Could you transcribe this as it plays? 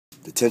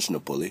the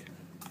tensioner pulley,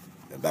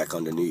 and back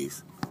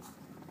underneath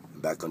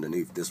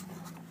this one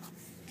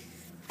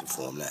to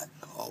form that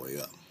all the way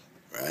up,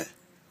 right?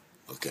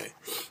 Okay.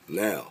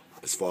 Now,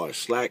 as far as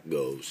slack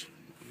goes,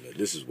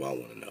 this is what I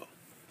want to know.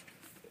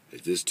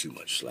 Is this too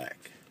much slack?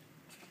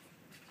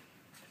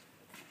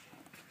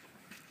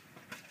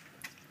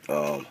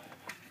 I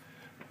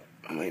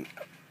mean,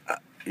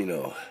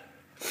 I'm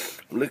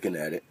looking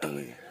at it. I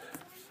mean,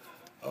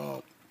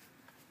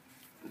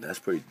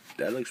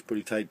 that looks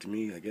pretty tight to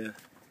me, I guess.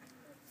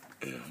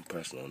 Yeah, I'm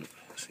pressing on it.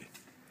 Let's see.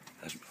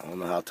 I don't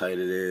know how tight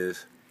it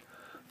is.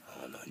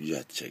 I don't know. You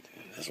have to check it.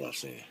 That's what I'm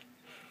saying.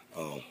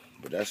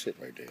 But that's it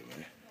right there,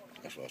 man.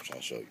 That's what I'm trying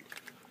to show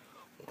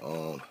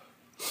you.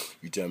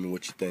 You tell me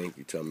what you think.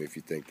 You tell me if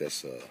you think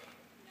that's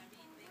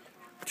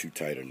too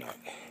tight or not.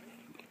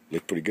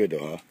 Look pretty good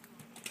though, huh?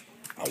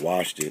 I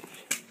washed it.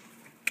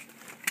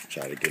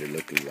 Try to get it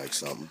looking like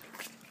something.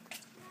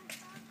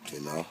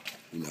 You know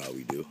how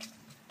we do.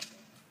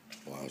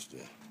 Washed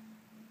it.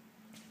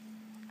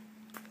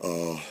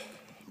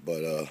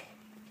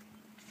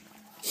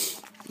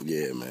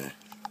 Yeah, man.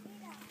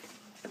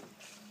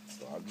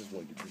 So I just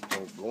want to get this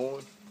joint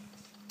going.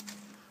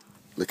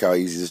 Look how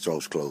easy this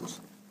joint's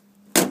closed.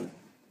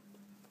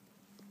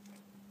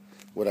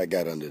 What I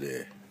got under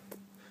there?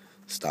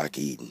 Stock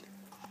Eden.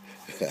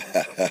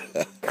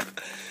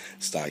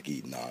 Stock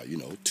Eden,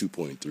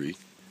 2.3.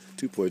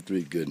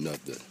 2.3 good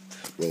enough to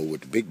roll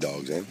with the big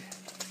dogs, ain't it?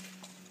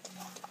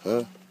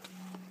 Huh?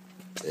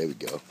 There we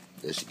go.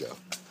 There she go.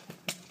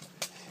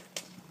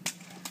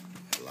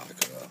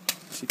 Lock her up.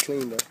 She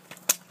clean though.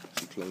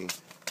 She clean.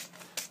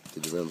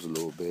 Did the rims a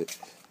little bit.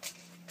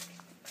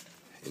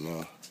 You know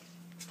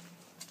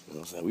what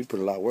I'm saying? We put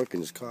a lot of work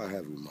in this car,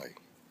 haven't we, Mike?